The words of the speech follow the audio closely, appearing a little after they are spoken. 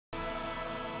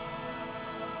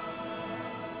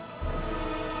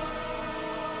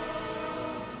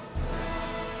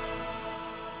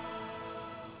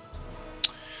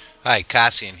Hi,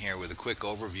 Cassian here with a quick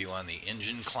overview on the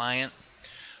Enjin Client.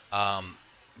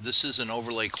 This is an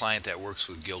overlay client that works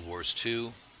with Guild Wars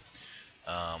 2.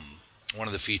 One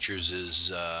of the features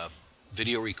is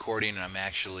video recording, and I'm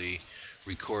actually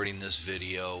recording this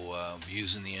video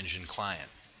using the Enjin Client.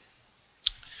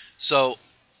 So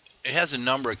it has a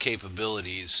number of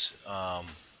capabilities. I'll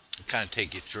kind of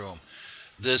take you through them.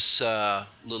 This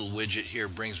little widget here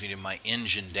brings me to my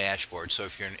Enjin dashboard. So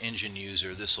if you're an Enjin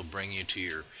user, this will bring you to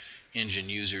your Enjin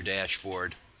user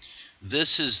dashboard.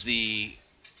 This is the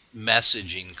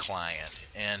messaging client,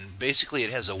 and basically it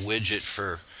has a widget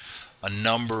for a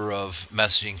number of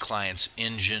messaging clients: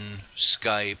 Enjin,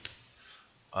 Skype,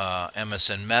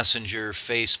 MSN Messenger,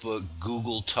 Facebook,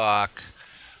 Google Talk.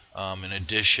 In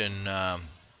addition,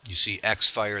 you see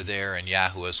Xfire there and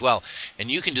Yahoo as well. And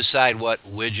you can decide what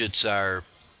widgets are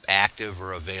active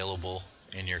or available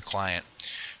in your client.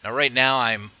 Now right now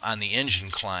I'm on the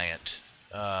Enjin client,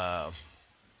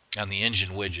 on the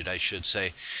Enjin widget I should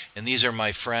say, and these are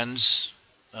my friends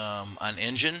on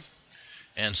Enjin.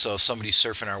 And so if somebody's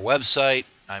surfing our website,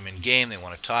 I'm in game, they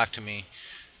want to talk to me,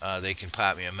 they can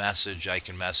pop me a message, I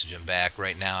can message them back.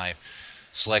 Right now I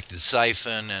selected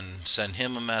Siphon and send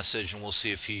him a message, and we'll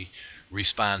see if he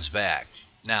responds back.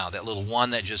 Now that little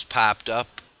one that just popped up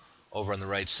over on the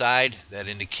right side, that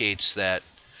indicates that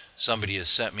somebody has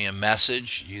sent me a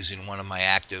message using one of my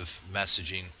active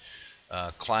messaging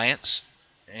clients.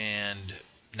 And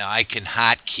now I can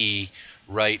hotkey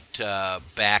right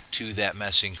back to that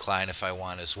messaging client if I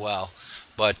want as well.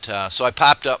 But so I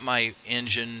popped up my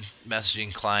Enjin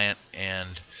messaging client,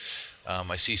 and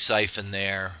I see Siphon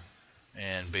there,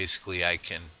 and basically I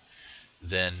can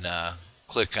then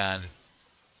click on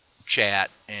chat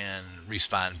and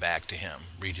respond back to him,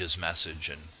 read his message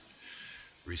and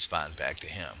respond back to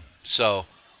him. So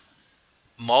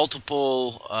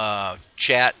multiple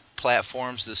chat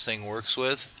platforms this thing works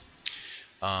with,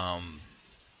 and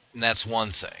that's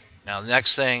one thing. Now the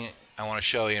next thing I want to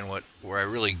show you, and where I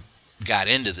really got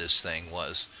into this thing,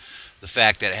 was the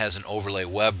fact that it has an overlay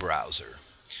web browser.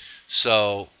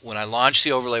 So when I launch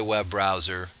the overlay web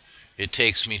browser, it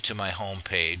takes me to my home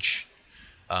page,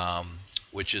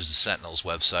 which is the Sentinel's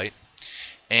website.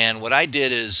 And what I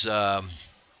did is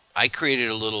I created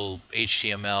a little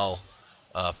HTML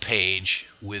page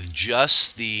with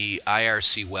just the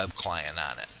IRC web client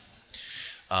on it,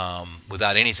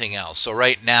 without anything else. So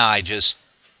right now I just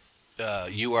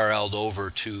URL'd over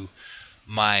to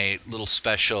my little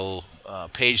special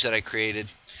page that I created,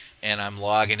 and I'm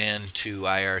logging in to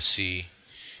IRC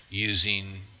using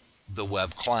the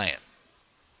web client.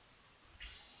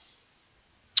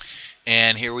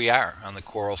 And here we are on the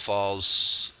Coral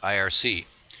Falls IRC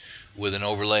with an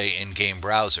overlay in-game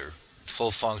browser,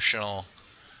 full functional.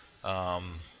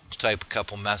 Type a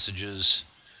couple messages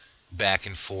back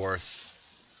and forth.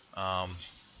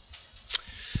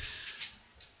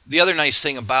 The other nice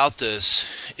thing about this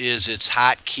is it's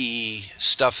hotkey,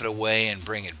 stuff it away and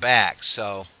bring it back.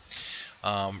 So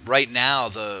right now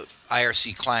the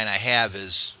IRC client I have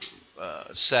is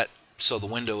set so the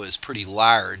window is pretty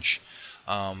large,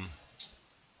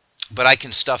 but I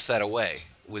can stuff that away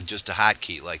with just a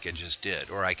hotkey like I just did,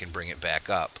 or I can bring it back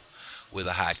up with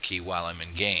a hotkey while I'm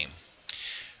in game.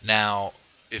 Now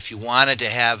if you wanted to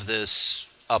have this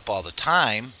up all the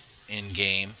time in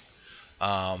game,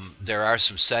 there are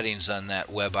some settings on that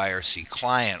web IRC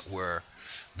client where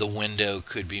the window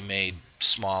could be made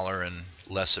smaller and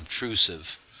less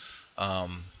obtrusive. I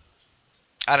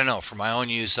don't know, for my own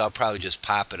use I'll probably just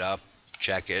pop it up,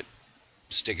 check it,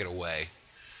 stick it away,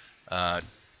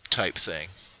 type thing.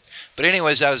 But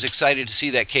anyways, I was excited to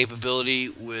see that capability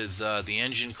with the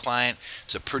Enjin client.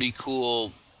 It's a pretty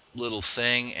cool little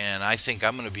thing, and I think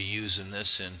I'm going to be using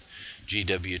this in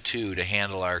GW2 to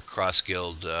handle our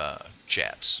cross-guild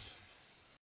chats.